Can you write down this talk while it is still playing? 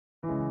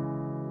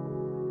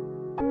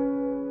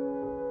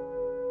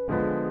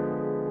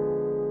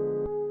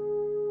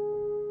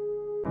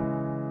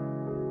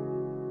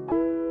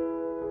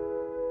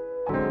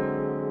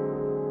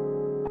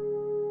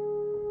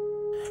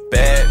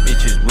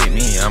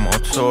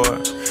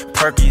sword.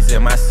 Perkies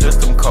in my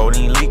system,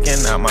 codeine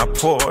leaking out my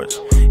pores.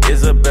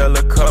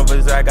 Isabella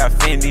covers, I got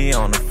Fendi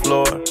on the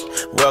floor.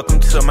 Welcome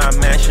to my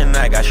mansion,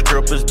 I got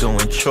strippers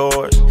doing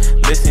chores.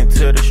 Listen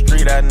to the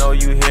street, I know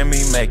you hear me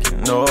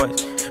making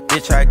noise.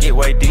 Bitch, I get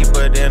way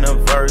deeper than a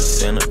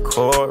verse and a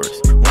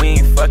chorus. We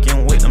ain't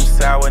fucking with them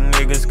sour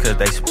niggas cause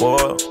they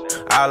spoil.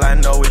 All I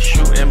know is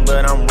shooting,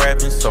 but I'm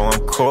rapping, so I'm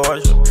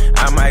cordial.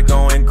 I might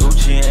go in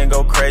Gucci and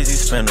go crazy,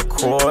 spend a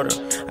quarter.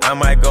 I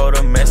might go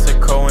to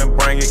Mexico and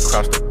bring it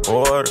across the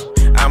border.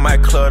 I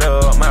might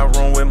clutter up my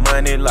room with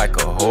money like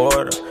a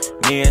hoarder.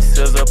 Me and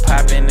Scissor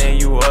popping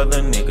and you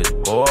other niggas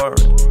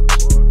boring.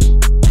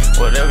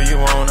 Whatever you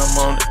want, I'm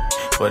on it.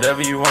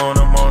 Whatever you want,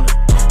 I'm on it.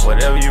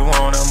 Whatever you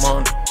want, I'm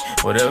on it.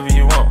 Whatever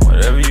you want,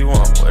 whatever you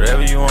want,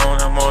 whatever you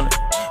want, I'm on it.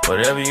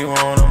 Whatever you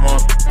want, I'm on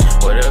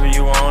it. Whatever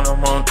you want,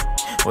 I'm on it.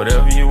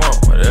 Whatever you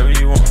want, whatever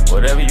you want,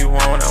 whatever you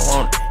want, I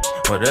want it.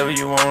 Whatever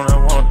you want, I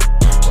want it.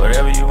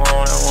 Whatever you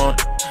want, I want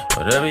it.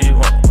 Whatever you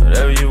want,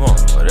 whatever you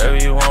want, whatever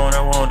you want,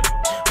 I want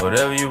it.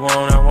 Whatever you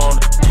want, I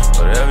want it.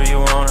 Whatever you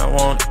want, I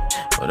want it.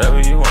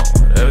 Whatever you want,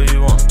 whatever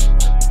you want.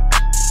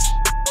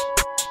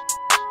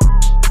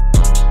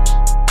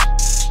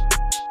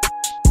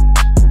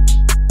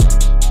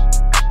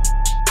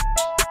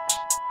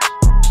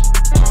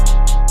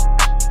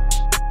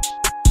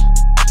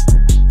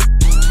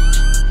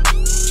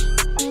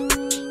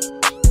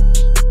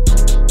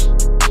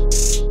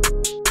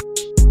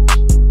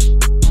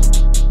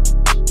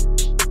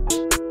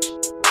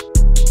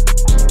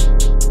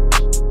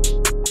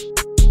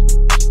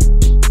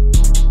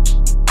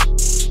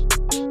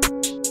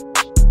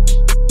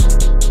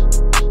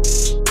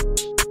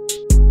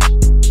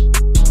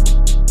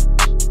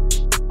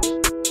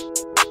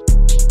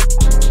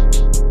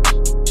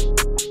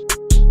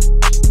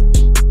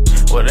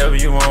 Whatever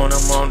you want,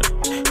 I'm on it.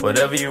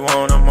 Whatever you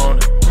want, I'm on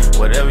it.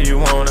 Whatever you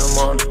want, I'm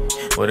on it.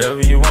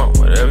 Whatever you want,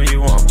 whatever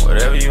you want,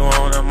 whatever you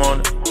want, I'm on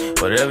it.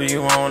 Whatever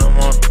you want, I'm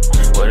on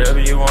it. Whatever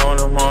you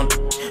want, I'm on it.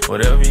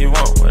 Whatever you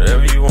want,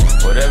 whatever you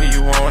want, whatever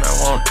you want,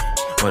 I want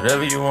it.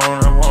 Whatever you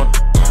want, I want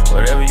it.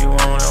 Whatever you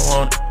want, I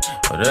want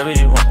it. Whatever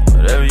you want,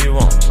 whatever you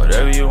want,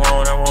 whatever you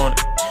want, I want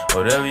it.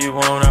 Whatever you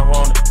want, I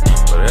want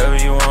it. Whatever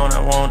you want,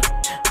 I want it.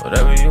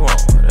 Whatever you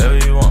want, whatever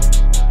you want.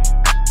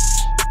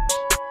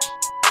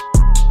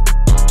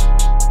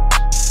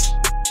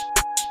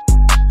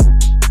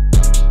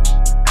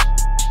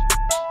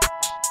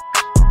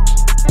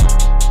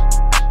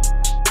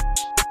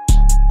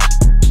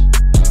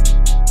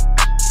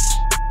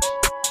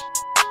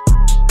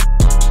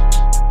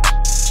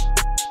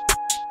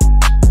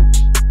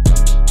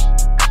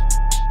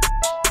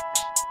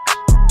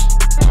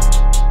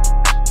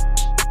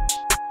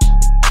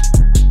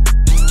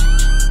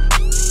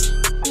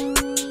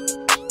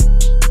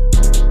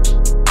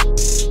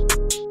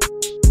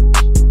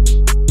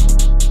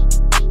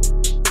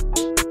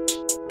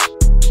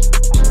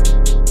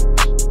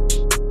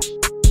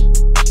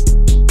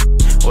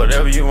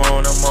 Whatever you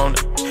want, I'm on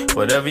it.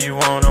 Whatever you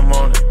want, I'm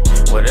on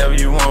it. Whatever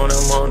you want,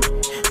 I'm on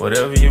it.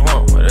 Whatever you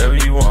want, whatever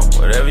you want,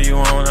 whatever you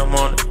want, I'm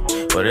on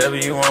it. Whatever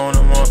you want,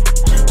 I'm on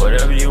it.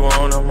 Whatever you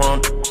want, I'm on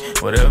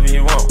it. Whatever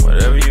you want,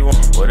 whatever you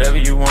want, whatever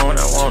you want,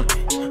 I want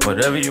it.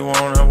 Whatever you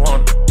want, I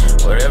want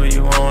it. Whatever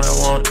you want, I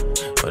want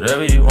it.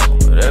 Whatever you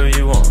want, whatever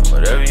you want,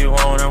 whatever you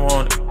want, I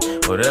want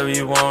it. Whatever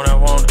you want, I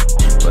want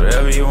it.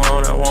 Whatever you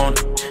want, I want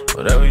it.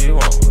 Whatever you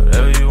want,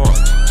 whatever you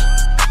want.